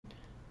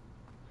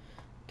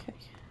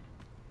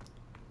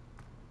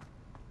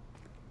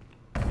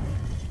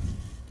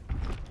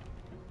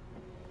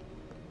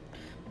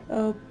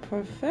Oh,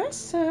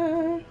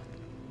 Professor.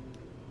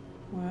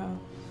 Wow.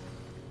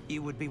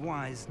 You would be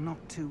wise not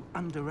to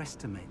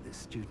underestimate this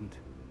student.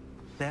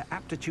 Their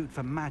aptitude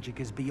for magic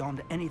is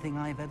beyond anything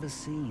I've ever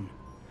seen.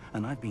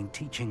 And I've been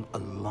teaching a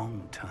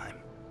long time.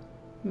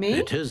 Me?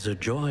 It is a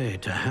joy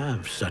to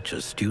have such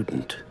a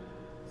student.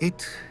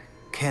 It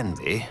can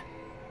be.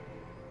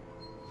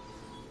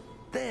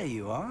 There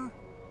you are.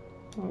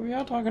 What were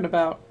y'all talking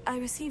about? I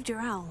received your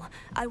owl.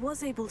 I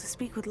was able to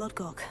speak with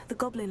Lodgok, the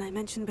goblin I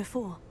mentioned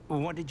before.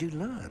 What did you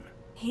learn?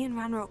 He and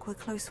Ranrock were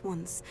close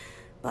once,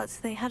 but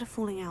they had a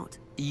falling out.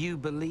 You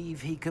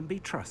believe he can be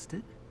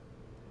trusted?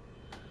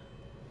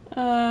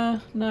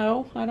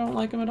 No, I don't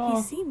like him at all.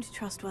 He seemed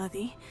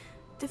trustworthy.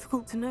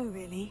 Difficult to know,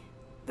 really.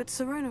 But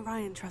Sirona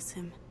Ryan trusts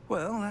him.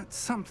 Well, that's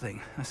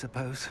something, I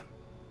suppose.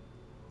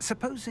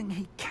 Supposing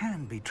he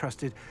can be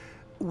trusted,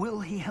 will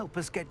he help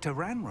us get to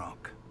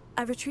Ranrock?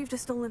 I retrieved a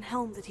stolen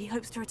helm that he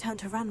hopes to return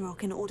to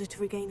Ranrock in order to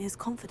regain his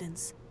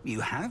confidence. You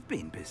have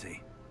been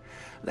busy.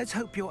 Let's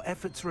hope your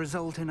efforts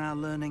result in our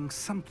learning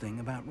something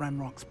about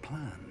Ranrock's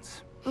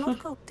plans.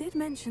 Lodgok did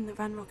mention that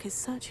Ranrock is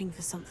searching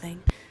for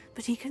something,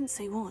 but he couldn't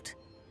say what.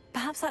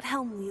 Perhaps that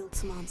helm will yield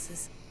some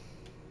answers.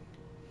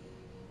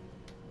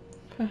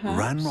 Perhaps.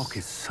 Ranrock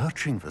is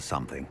searching for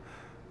something.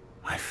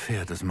 I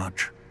feared as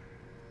much.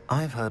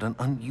 I've heard an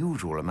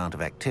unusual amount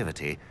of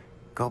activity,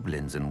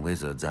 goblins and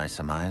wizards, I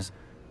surmise,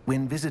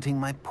 when visiting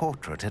my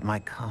portrait at my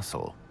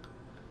castle.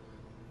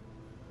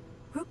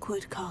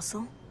 Rookwood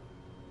Castle?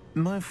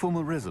 My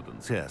former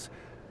residence, yes.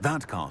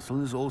 That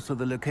castle is also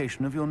the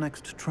location of your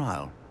next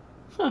trial.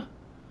 Huh.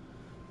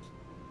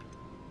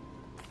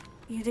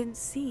 You didn't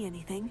see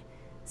anything?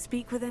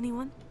 Speak with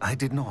anyone? I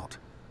did not.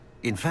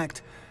 In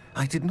fact,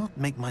 I did not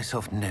make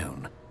myself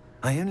known.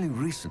 I only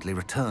recently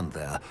returned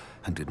there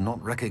and did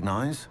not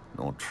recognize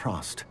nor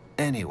trust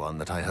anyone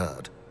that I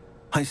heard.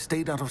 I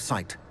stayed out of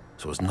sight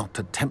so as not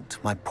to tempt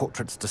my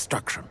portrait's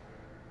destruction.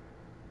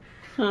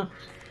 Huh.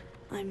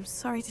 I'm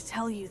sorry to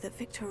tell you that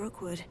Victor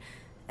Rookwood,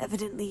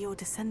 evidently your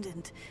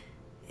descendant,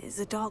 is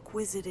a dark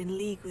wizard in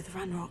league with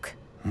Ranrock.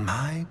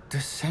 My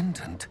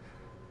descendant?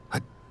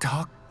 A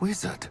dark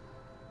wizard?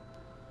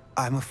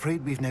 I'm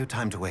afraid we've no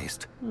time to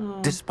waste.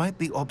 Despite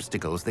the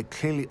obstacles that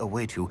clearly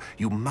await you,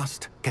 you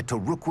must get to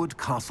Rookwood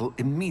Castle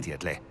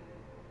immediately.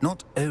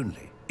 Not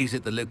only is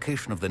it the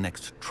location of the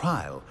next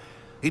trial,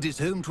 it is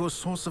home to a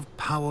source of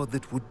power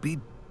that would be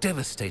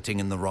devastating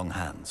in the wrong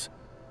hands.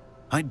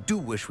 I do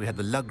wish we had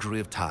the luxury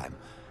of time.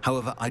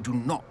 However, I do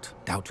not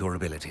doubt your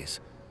abilities.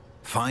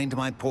 Find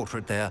my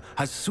portrait there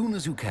as soon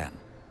as you can.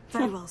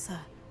 Very well, sir.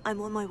 I'm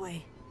on my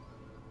way.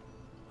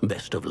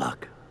 Best of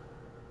luck.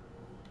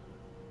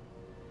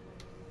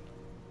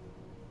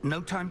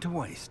 No time to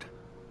waste.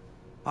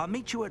 I'll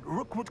meet you at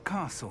Rookwood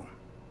Castle.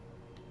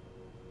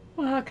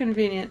 Well, how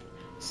convenient.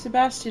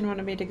 Sebastian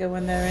wanted me to go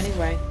in there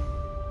anyway.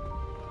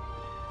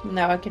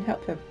 Now I can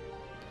help him.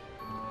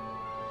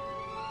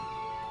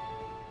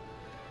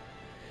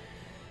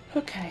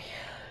 Okay.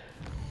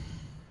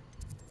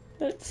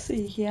 Let's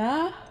see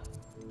here.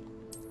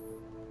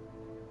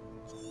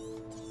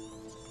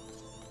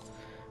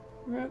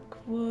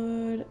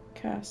 Rookwood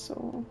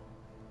Castle.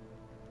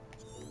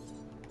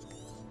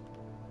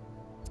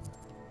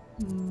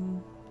 I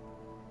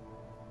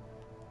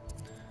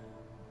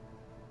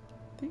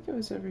think it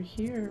was over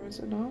here, was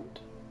it not?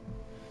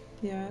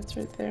 Yeah, it's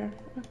right there.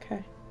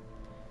 Okay.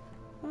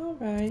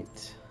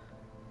 Alright.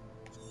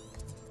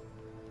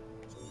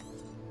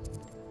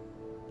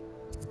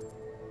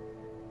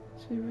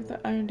 So we're the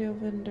Irondale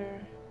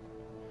vendor.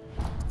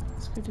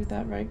 Let's go do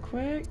that right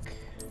quick.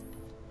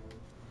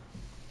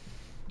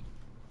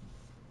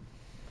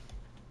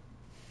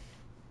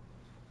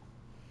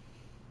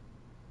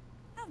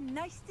 How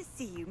nice to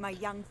see you, my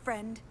young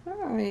friend.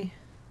 Hi.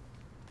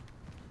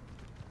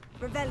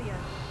 Revelio.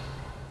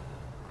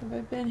 Have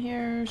I been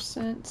here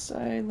since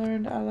I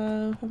learned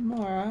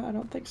Alohomora? I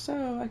don't think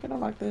so. I can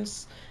unlock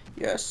this.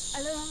 Yes.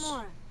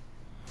 Alohomora.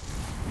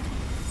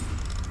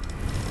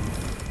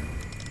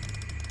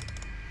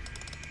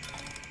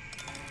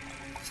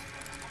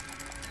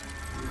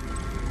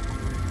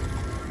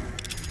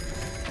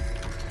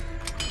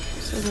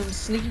 So then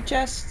sneaky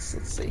chests.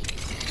 Let's see.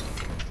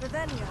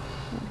 Revelio.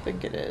 I don't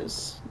think it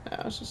is. No,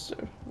 it's just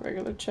a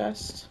regular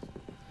chest.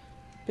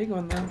 Big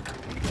one though.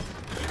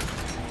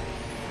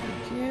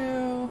 Thank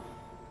you.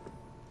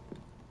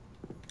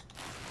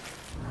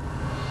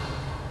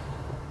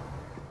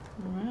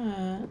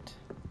 Alright.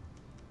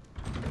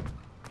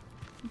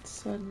 It's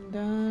said and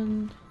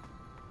done.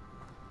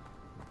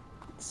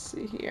 Let's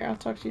see here. I'll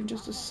talk to you in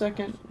just a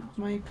second,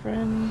 my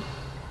friend.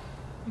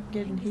 I can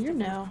get in here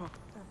now.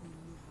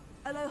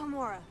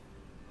 Alohomora.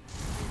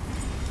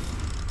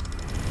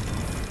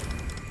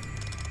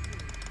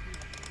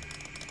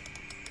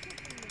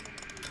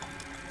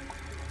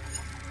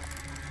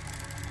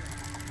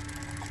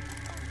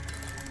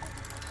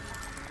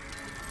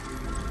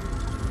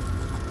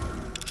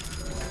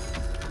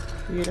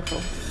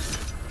 Beautiful.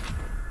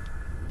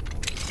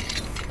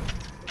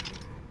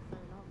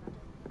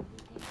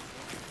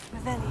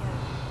 Revelio.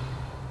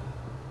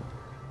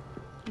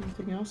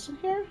 Anything anything else in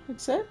here?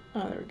 That's it?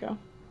 Oh, there we go.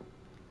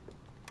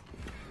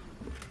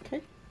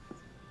 Okay.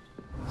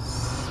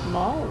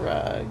 Small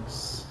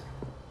rugs.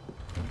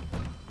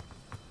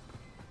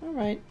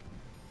 Alright.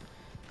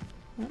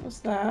 That was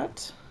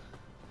that.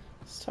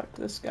 Let's talk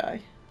to this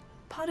guy.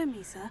 Pardon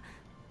me, sir.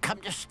 Come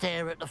to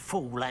stare at the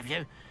fool, have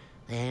you?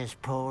 There's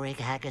poor Ig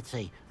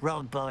Haggerty,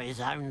 robbed by his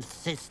own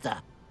sister.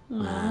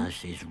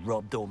 She's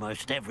robbed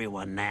almost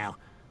everyone now.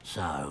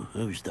 So,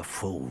 who's the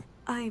fool?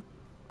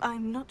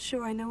 I'm not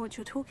sure I know what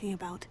you're talking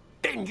about.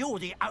 Then you're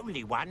the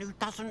only one who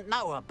doesn't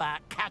know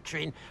about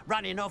Catherine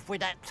running off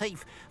with that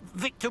thief,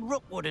 Victor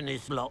Rookwood and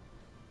his lot.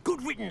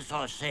 Good riddance,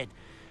 I said.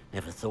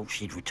 Never thought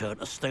she'd return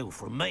to steal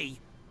from me,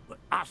 but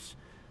us.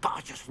 But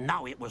I just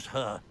know it was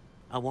her.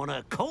 I want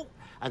her caught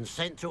and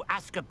sent to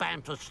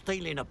Azkaban for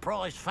stealing a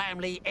prize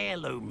family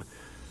heirloom.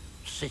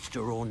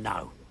 Sister or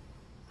no.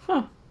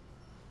 Huh.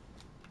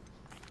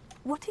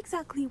 What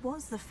exactly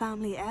was the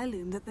family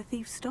heirloom that the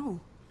thief stole?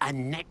 A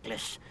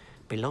necklace.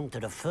 Belonged to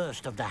the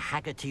first of the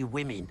Haggerty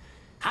women.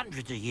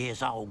 Hundreds of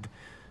years old.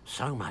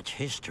 So much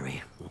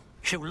history.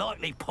 She'll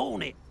likely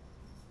pawn it.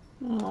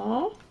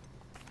 Aww.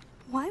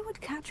 Why would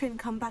Catherine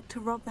come back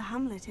to rob the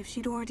hamlet if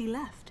she'd already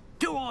left?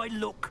 Do I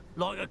look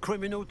like a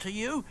criminal to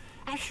you?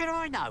 How should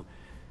I know?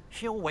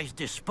 She always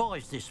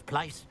despised this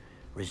place.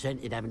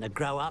 Resented having to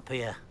grow up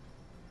here.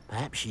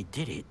 Perhaps she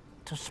did it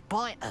to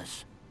spite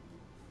us.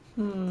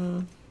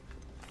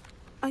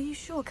 Are you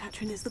sure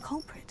Catherine is the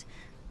culprit?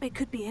 It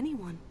could be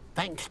anyone.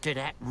 Thanks to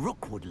that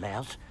Rookwood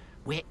louse,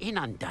 we're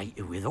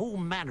inundated with all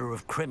manner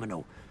of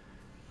criminal.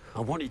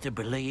 I wanted to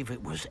believe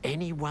it was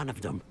any one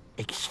of them,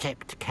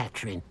 except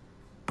Catherine.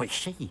 But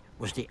she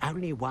was the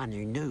only one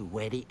who knew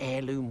where the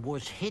heirloom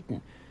was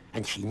hidden,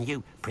 and she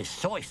knew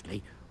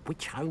precisely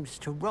which homes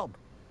to rob.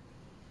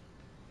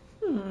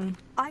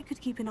 I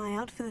could keep an eye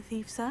out for the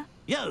thief, sir.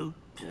 You?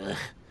 Ugh.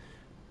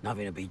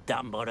 Nothing to be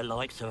done by the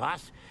likes of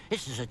us.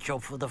 This is a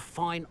job for the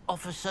fine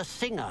officer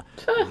Singer,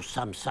 or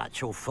some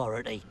such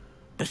authority.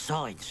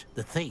 Besides,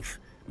 the thief,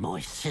 my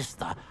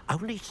sister,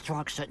 only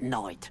strikes at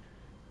night.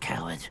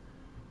 Coward.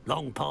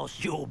 Long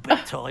past your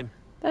bedtime.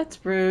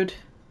 That's rude.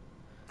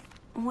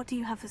 What do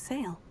you have for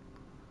sale?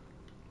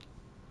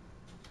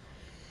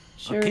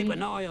 Sure. I'd keep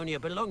an eye on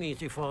your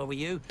belongings if I were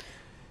you.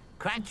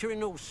 Catherine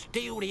will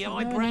steal the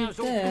eyebrows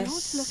off. I this.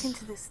 ought to look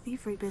into this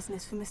thievery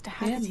business for Mr.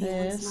 Haggerty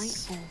once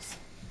night falls.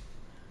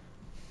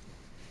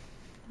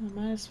 I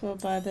might as well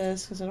buy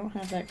this because I don't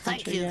have that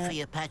Thank creature you yet. for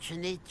your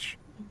patronage.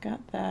 I've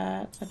got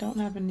that. I don't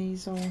have a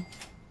Kneasel.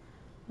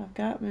 I've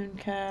got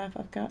Mooncalf.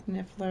 I've got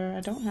Niffler. I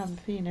don't have a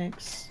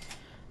Phoenix.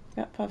 I've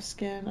got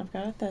Puffskin. I've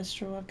got a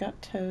Thestral. I've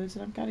got Toads.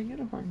 And I've got a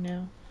Unicorn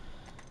now.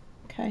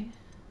 Okay.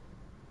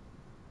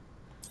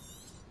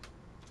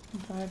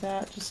 I'll buy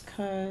that just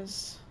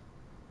cause.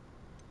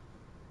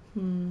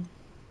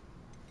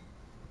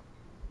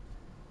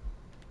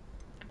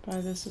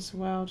 Buy this as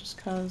well just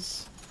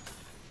cause.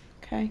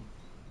 Okay.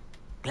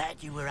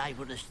 Glad you were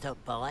able to stop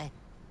by.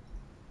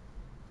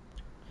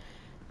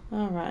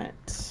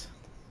 Alright.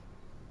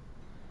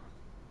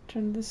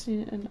 Turn this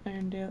unit in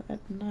Irondale at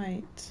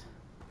night.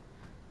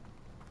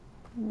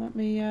 Let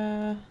me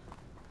go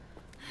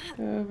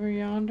over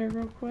yonder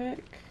real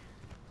quick.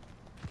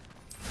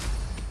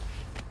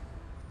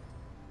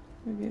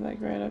 Maybe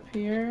like right up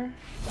here.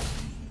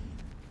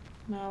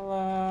 And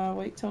I'll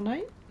wait till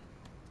night.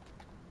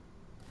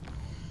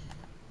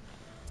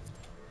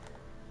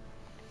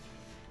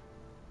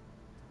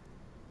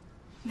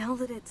 Now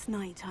that it's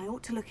night, I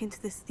ought to look into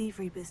this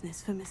thievery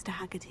business for Mr.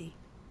 Haggerty.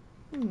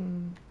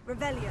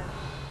 Revelio.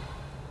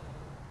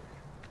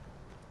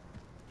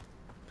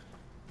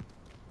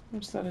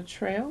 Was that a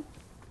trail?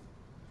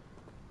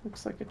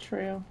 Looks like a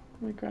trail.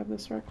 Let me grab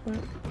this right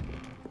quick.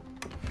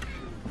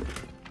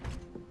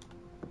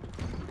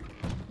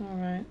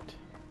 Alright.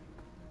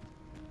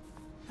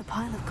 A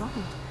pile of gold.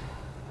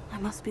 I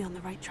must be on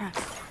the right track.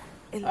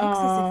 It looks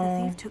as if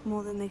the thief took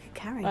more than they could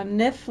carry. A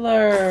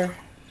Niffler!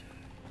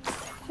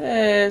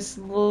 This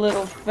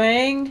little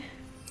thing.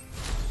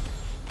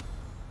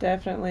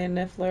 Definitely a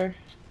Niffler.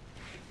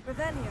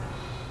 Revelio.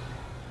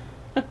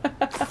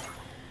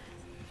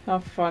 How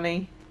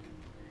funny.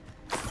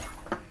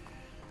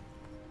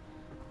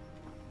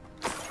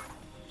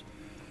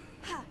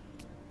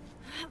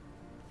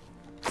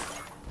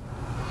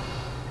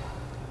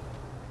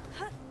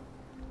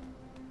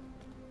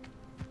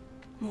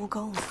 More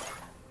gold.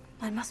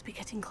 I must be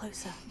getting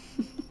closer.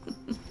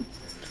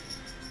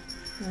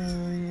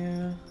 Oh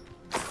yeah.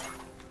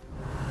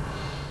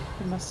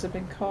 It must have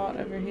been caught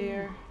over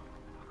here.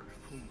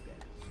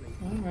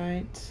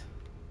 Alright.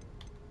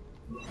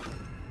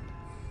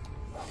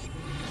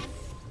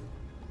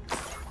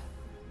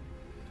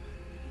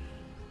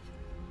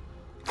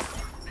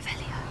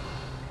 Revelio.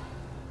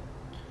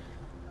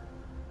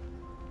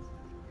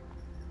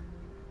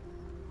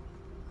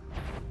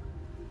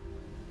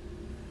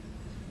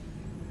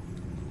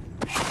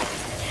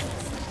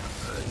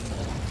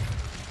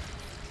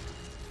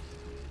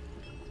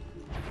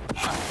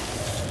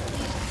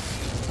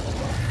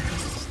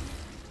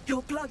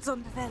 Your blood's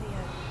on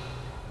Revelio.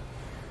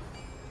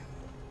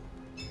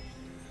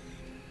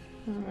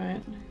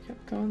 Alright,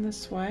 kept going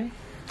this way.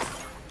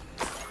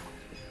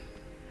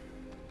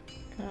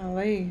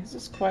 Golly, this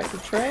is quite the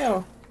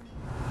trail.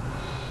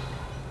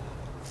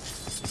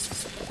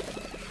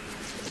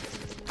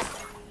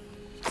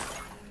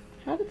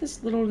 How did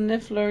this little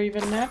Niffler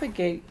even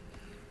navigate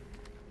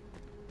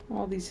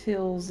all these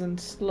hills and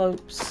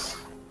slopes?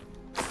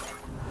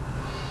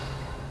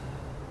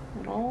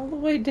 And all the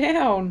way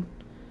down.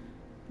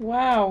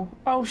 Wow.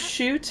 Oh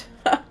shoot.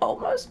 I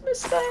almost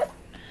missed that.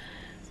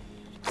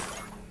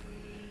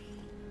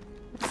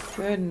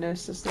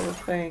 Goodness, this little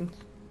thing.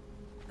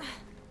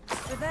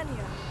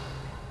 Revelio.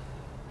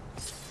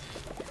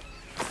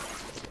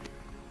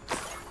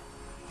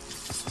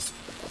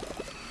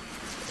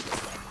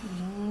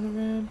 All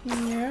around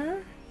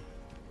here.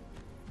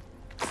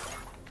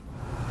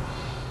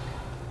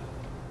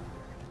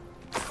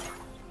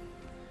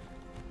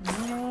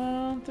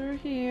 On through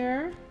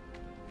here.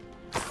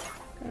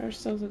 Got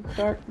ourselves a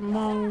dark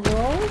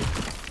mongrel.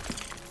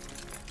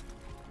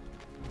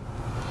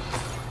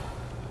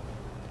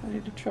 I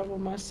need to trouble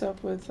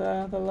myself with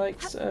the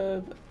likes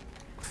of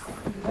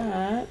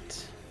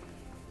that.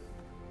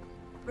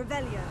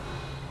 Revelio.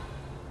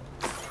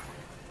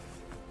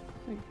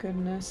 My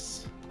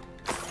goodness.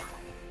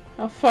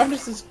 How far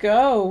does this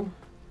go?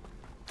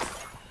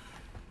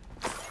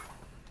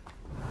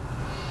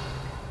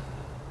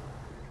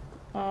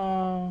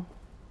 Oh.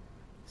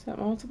 Is that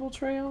multiple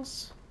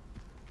trails?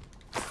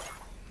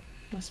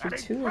 Must be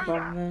two of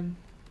them then.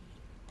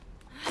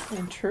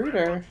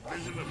 Intruder.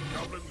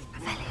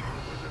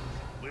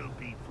 Will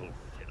be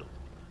fulfilled.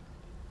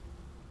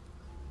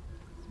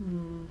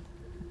 Hmm.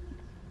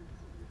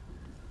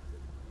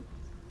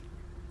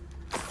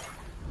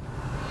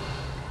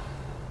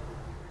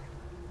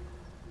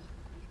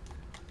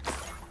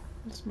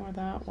 It's more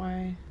that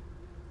way.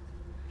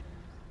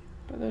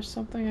 But there's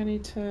something I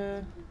need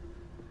to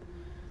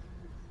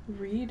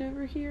read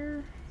over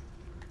here.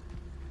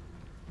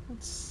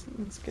 Let's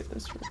get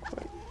this real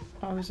quick.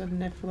 Oh, there's a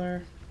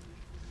Niffler.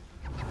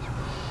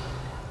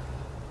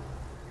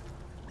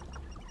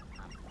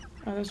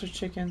 Oh, those are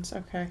chickens.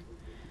 Okay.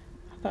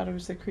 I thought it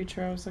was the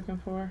creature I was looking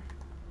for.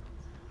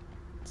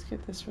 Let's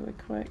get this really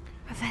quick.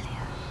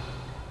 Revelio.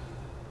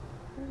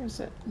 Where is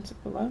it? Is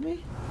it below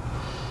me?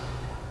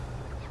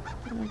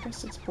 Oh, I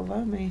guess it's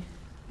below me.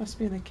 Must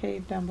be in the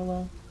cave down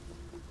below.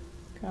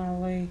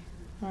 Golly.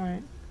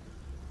 Alright.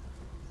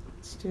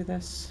 Let's do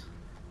this.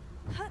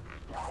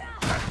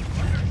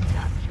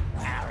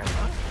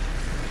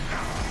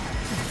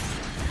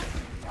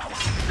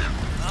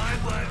 I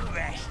won't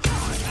rest.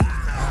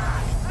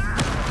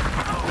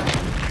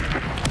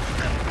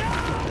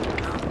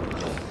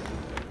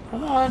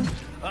 Come on.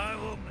 I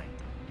will make.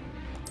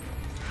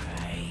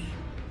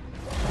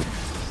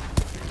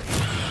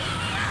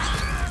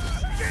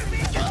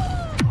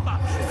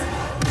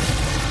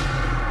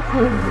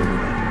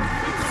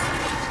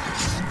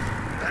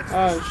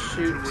 Oh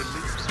shoot.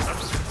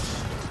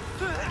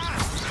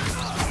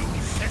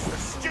 It's the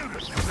student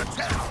of the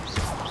town.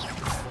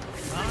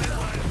 I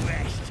won't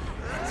rest.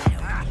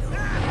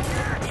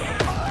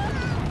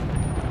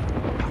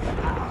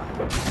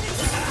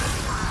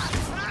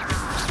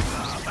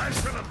 Back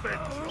to the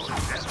bench.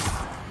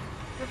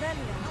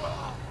 Revelio.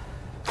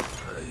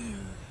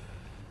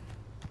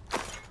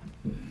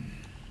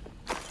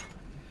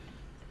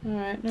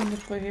 Alright, no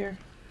Niffler here.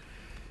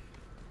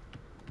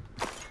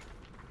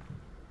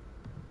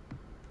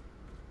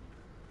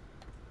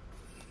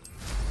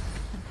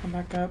 I'll come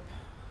back up.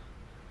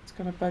 It's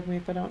gonna bug me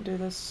if I don't do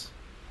this.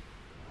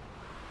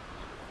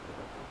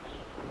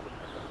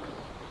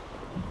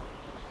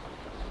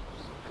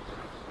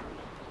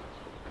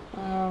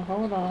 Oh,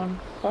 hold on.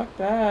 Fuck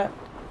that.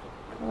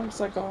 That looks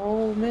like a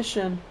whole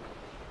mission.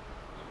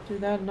 Do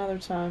that another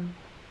time.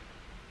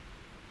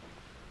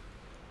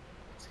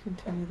 Let's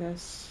continue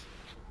this.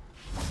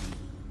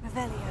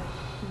 Revelio.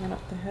 And then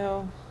up the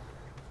hill.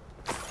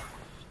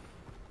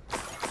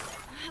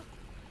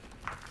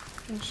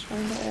 Let's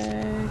find the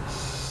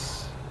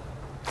eggs.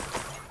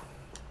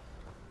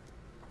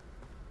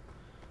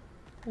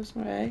 There's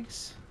more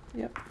eggs.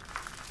 Yep.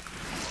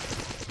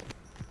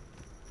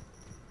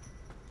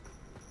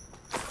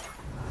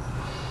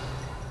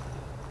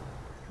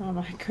 Oh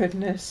my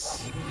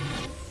goodness.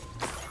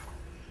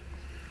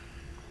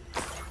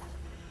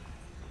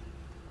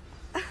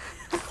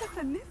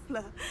 A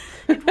Niffler.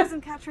 It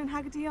wasn't Catherine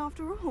Haggerty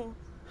after all.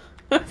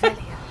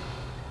 Revelio.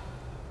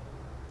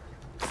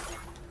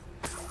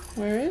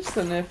 Where is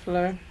the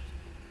Niffler?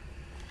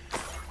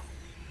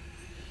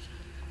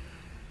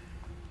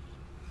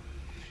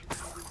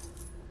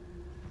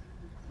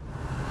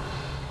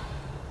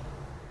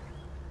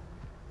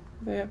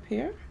 Are they up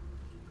here?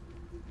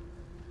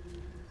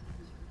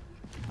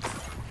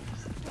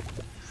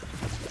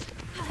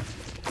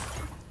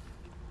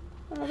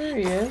 Oh, there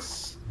he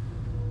is.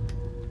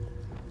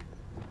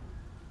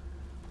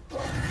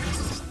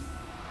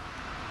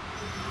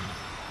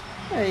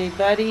 Hey,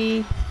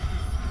 buddy.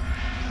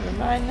 You're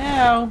mine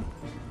now.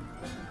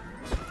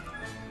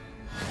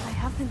 I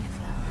have the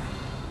Niffler.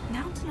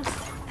 Now to look,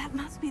 that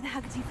must be the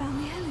Haggerty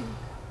family heirloom.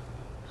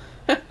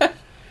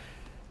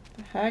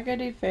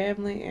 Haggerty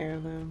family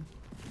heirloom.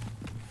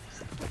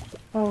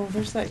 Oh,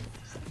 there's a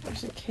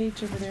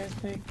cage over there, I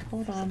think.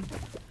 Hold on.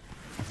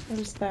 What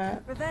is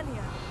that?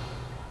 Revelio.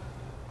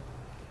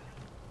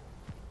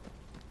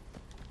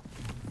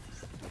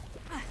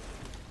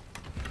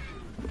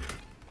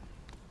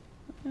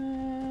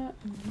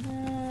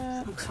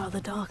 Looks rather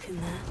dark in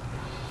there.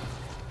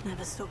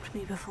 Never stopped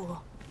me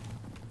before.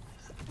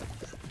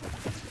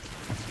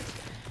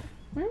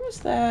 Where was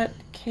that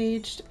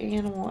caged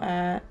animal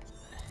at?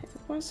 It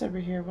was over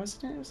here,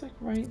 wasn't it? It was like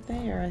right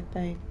there, I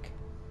think.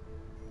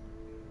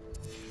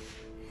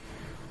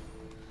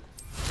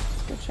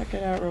 Let's go check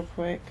it out real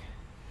quick.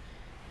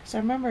 Because I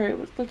remember it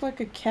looked like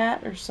a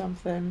cat or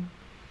something.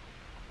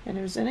 And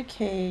it was in a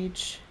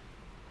cage.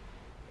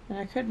 And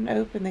I couldn't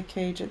open the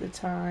cage at the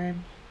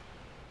time.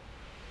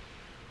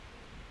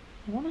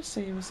 I want to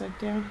say it was like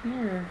down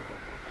here.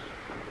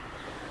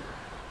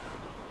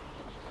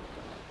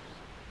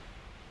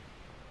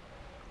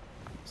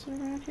 Is it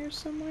around here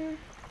somewhere?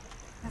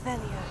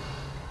 Revelio.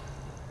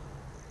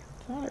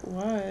 Thought it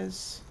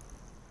was.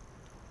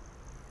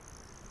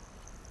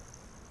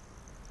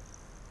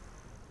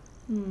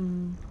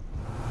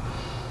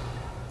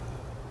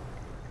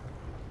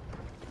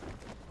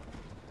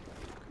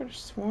 Could have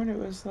sworn it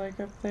was like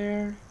up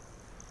there.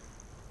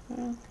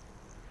 Well,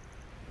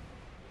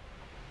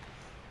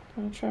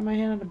 wanna try my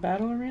hand at a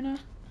battle arena?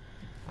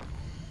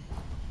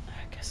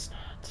 I guess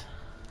not.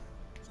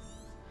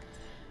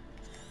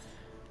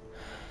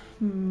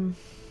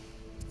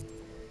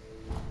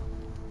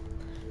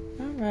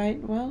 Alright,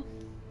 well.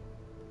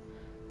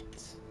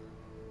 Let's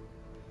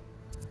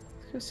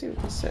go see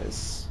what this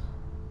says.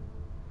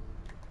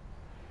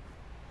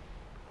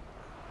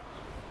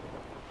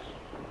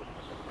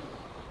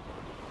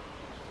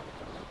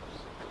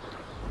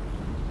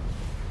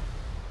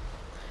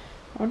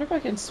 I wonder if I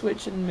can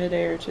switch in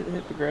midair to the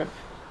hippogriff.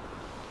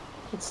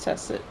 Let's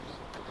test it.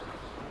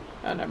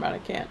 Oh, never mind, I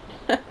can't.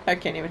 I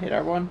can't even hit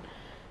R1.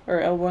 Or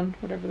L1,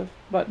 whatever the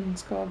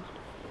button's called.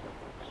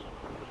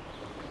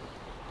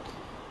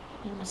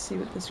 I want to see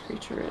what this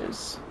creature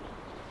is.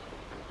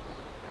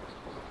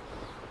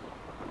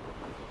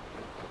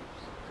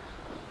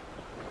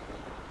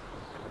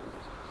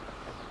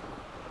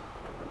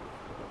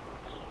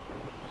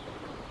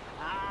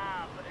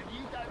 But if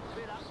you don't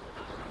fit up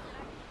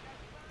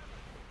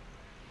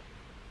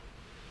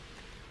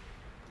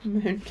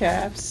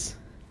Mooncaps.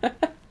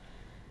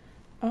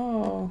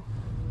 Oh,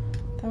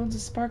 that one's a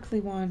sparkly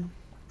one.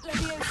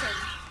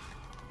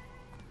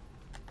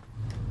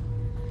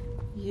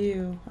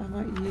 You. I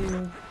want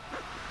you.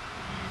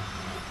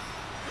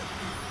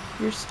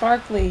 You're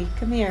sparkly.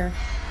 Come here.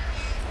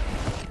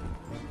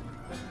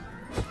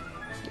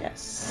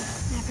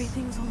 Yes.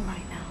 Everything's all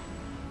right now.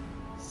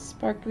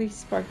 Sparkly,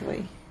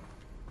 sparkly.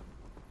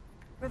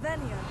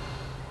 Revelio.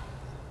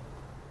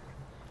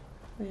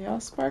 Are they all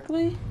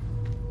sparkly?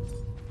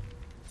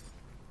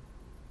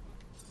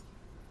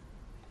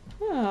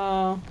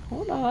 Oh,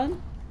 hold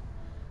on.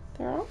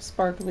 They're all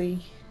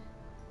sparkly.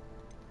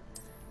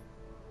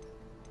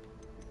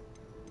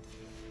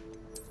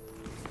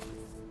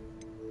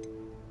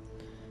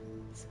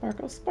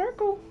 Sparkle,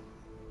 sparkle.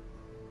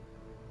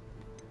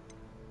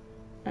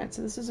 Alright,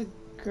 so this is a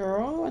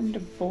girl and a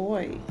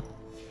boy.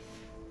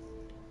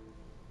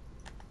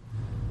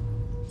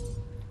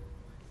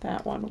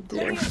 That one will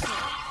do.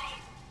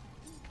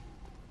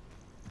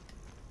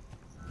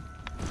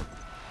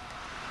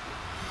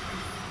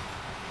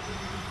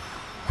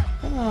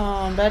 Come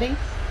on, buddy.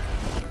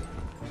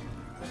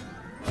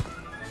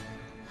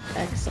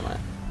 Excellent.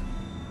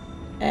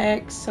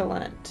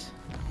 Excellent.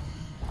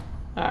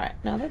 Alright,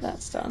 now that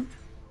that's done.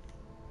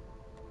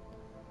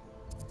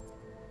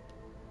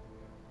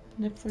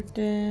 Niffler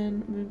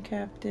Den,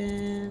 Mooncap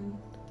Den.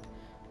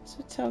 So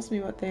it tells me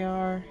what they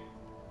are.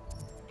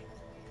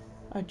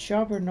 A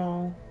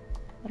Jobberknoll.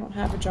 I don't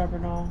have a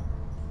Jobberknoll.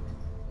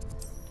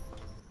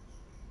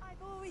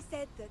 I've always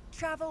said that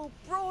travel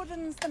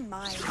broadens the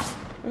mind.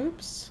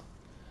 Oops.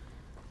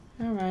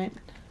 Alright.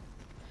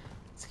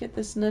 Let's get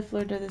this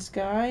Niffler to this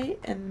guy,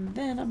 and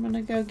then I'm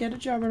gonna go get a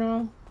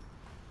Jobberknoll.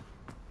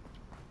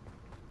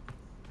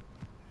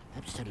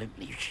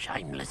 Absolutely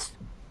shameless.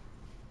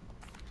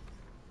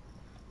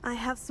 I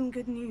have some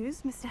good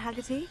news, Mr.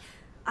 Haggerty.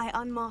 I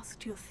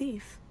unmasked your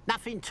thief.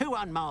 Nothing to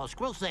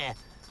unmask, was there?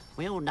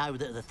 We all know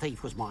that the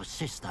thief was my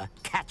sister,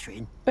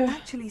 Catherine.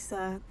 Actually,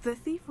 sir, the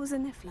thief was a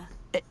Niffler.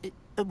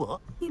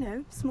 What? You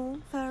know, small,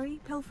 furry,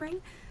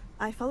 pilfering.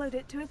 I followed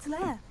it to its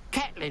lair.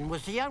 Catelyn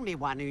was the only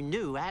one who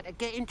knew how to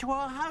get into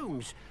our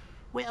homes,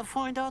 where to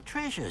find our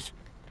treasures.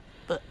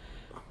 But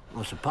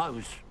I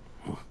suppose,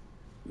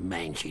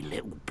 mangy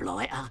little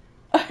blighter.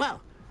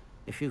 Well,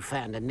 if you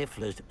found the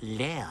Niffler's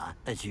lair,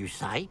 as you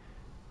say,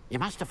 you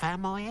must have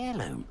found my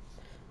heirloom.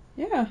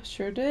 Yeah,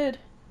 sure did.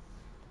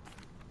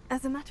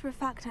 As a matter of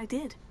fact, I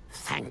did.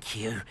 Thank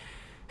you.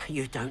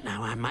 You don't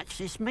know how much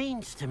this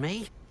means to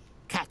me.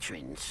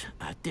 Catherine's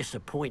a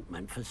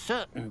disappointment for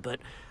certain, but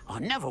I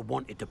never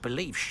wanted to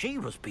believe she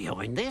was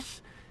behind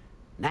this.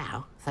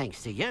 Now,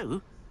 thanks to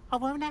you, I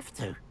won't have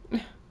to.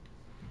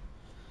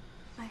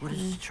 What a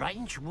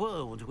strange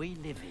world we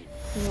live in.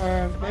 You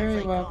are Suppose very they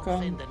can't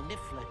welcome. send the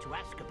Niffler to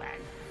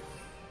Azkaban.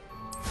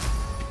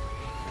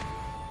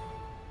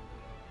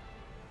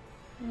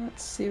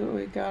 Let's see what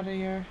we got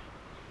here.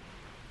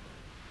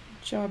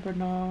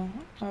 Jobbernaw.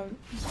 Oh,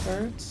 these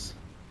birds.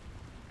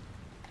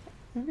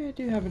 Maybe I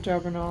do have a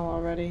Jobbernaw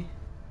already.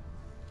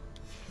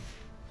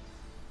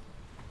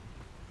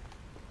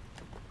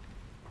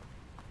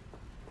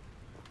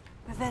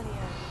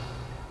 Revelio.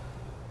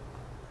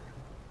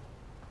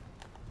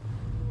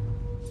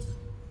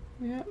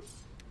 Yep.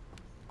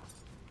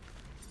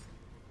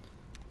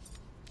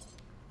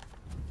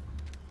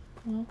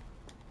 Well,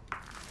 I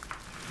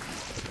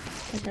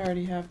think I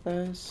already have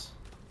those.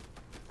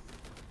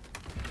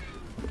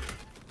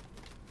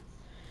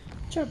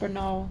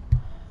 Jobbernaw.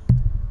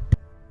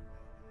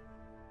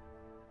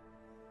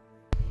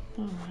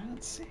 Alright,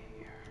 let's see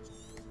here.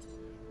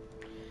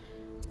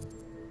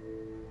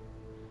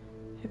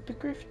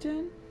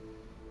 Hippogriffin?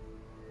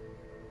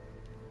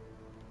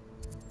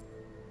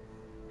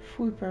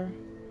 Fwooper.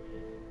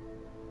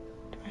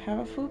 Do I have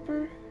a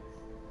Fwooper?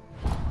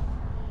 I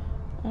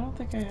don't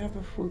think I have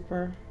a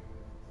Fwooper.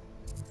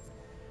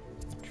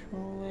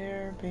 Troll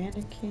Air,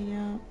 Bandit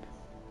Camp,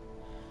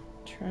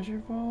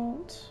 Treasure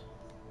Vault,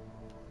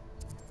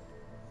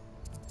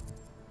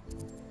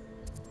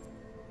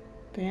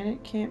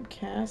 Bandit Camp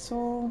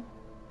Castle.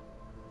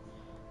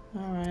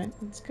 Alright,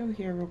 let's go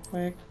here real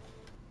quick.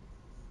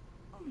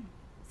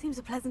 Seems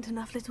a pleasant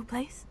enough little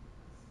place.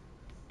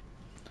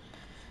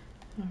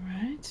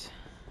 Alright.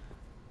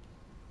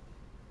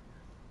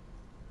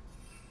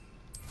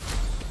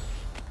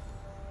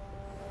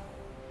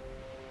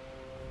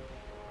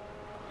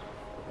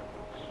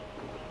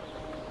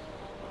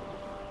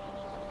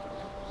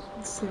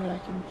 Let's see what I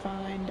can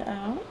find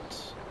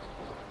out.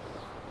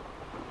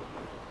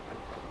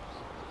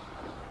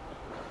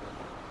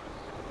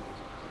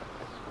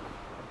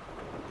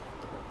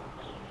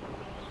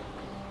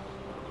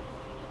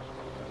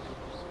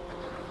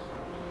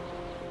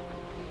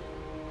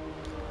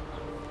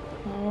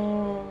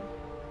 Oh,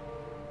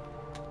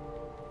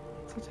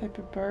 it's a type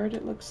of bird,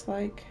 it looks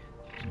like.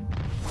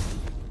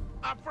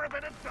 Up for a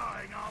bit of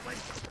dying, are we?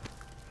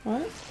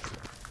 What?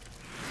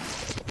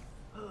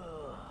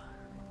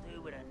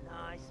 Do with a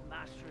nice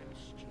mushroom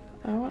stew.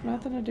 I want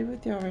nothing to do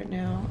with y'all right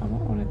now. I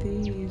want one of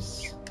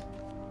these.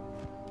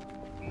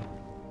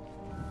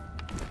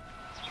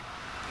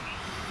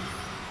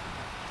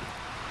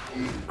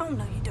 Oh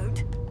no, you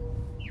don't.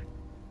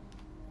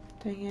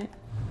 Dang it.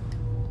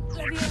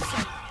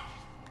 Leviosa.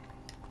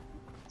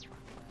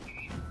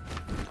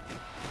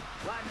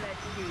 One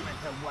less human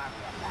to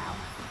worry about.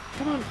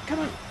 Come on, come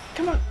on,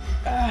 come on!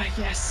 Ah,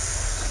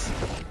 yes!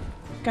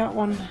 Got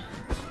one.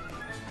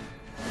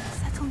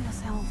 Settle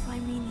yourself. I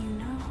mean you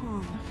no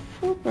harm.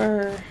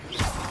 Fwooper.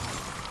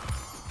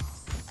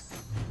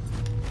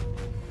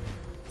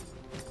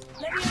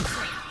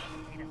 Leviosa.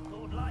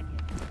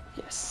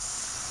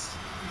 Yes.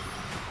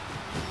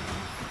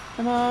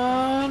 Come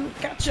on,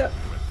 gotcha!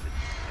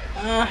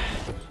 Ah.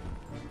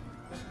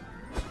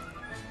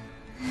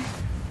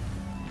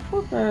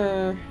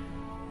 Fwooper.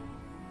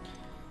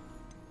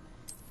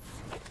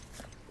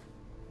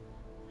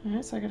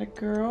 Alright, so I got a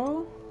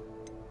girl.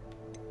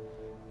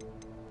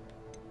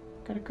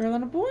 Got a girl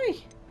and a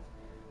boy.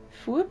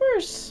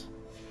 Fwoopers.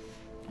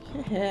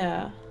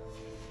 Yeah.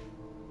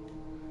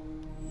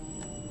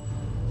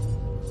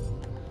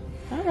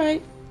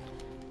 Alright.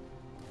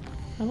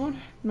 I won't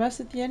mess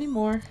with you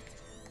anymore.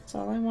 That's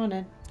all I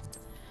wanted.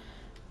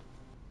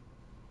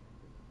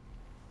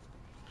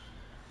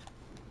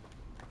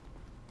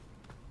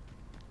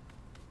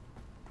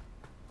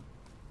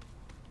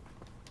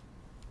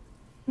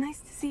 Nice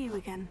to see you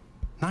again.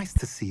 Nice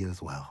to see you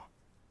as well.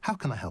 How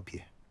can I help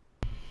you?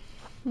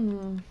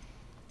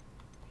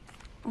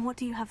 What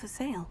do you have for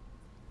sale?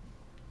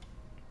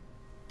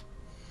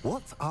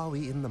 What are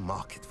we in the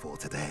market for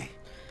today?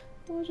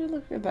 Would you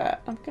look at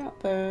that? I've got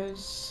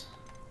those.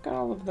 Got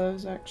all of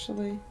those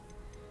actually.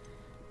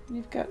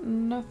 You've got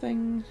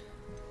nothing.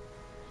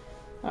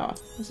 Oh,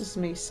 this is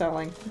me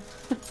selling.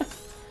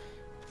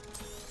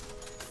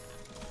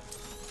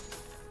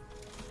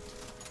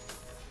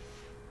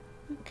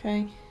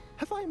 Okay.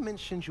 Have I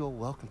mentioned you're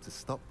welcome to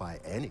stop by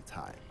any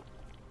time?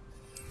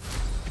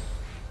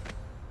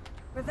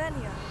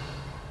 Revelio.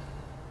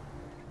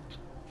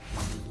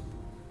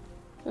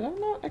 Did I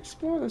not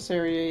explore this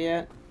area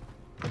yet?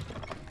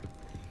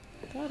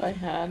 Thought I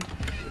had.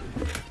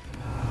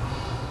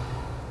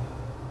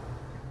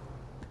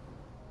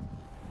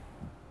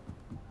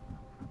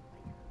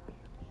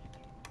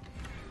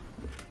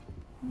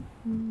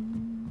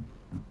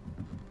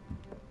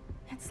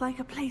 It's like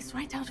a place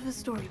right out of a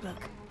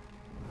storybook.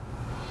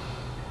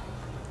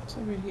 What's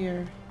over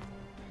here?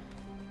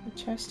 The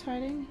chest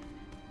hiding?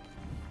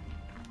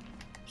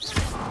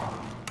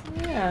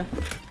 Yeah.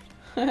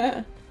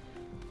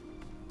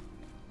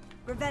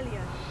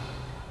 Revelio.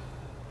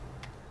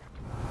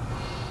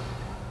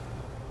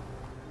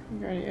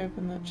 We already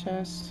opened that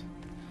chest.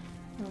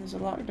 Oh, there's a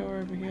locked door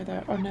over here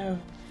that. Oh no.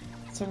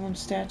 It's one of them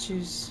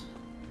statues.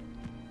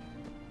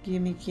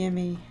 Gimme,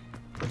 gimme.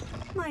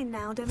 Mine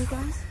now,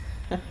 demiglass.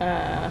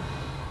 Haha.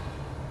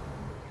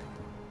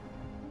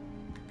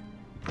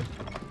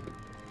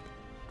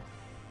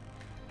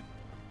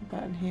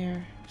 About in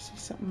here. I see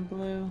something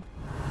blue.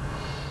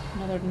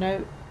 Another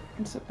note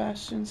in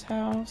Sebastian's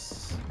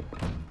house.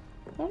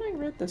 Thought I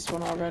read this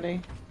one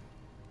already.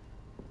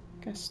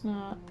 Guess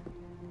not.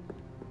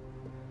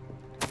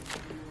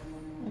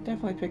 I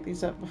definitely picked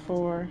these up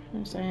before.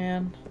 There's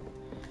Anne.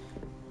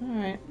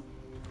 Alright.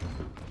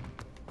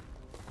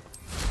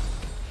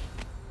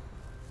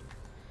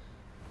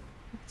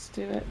 Let's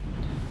do it.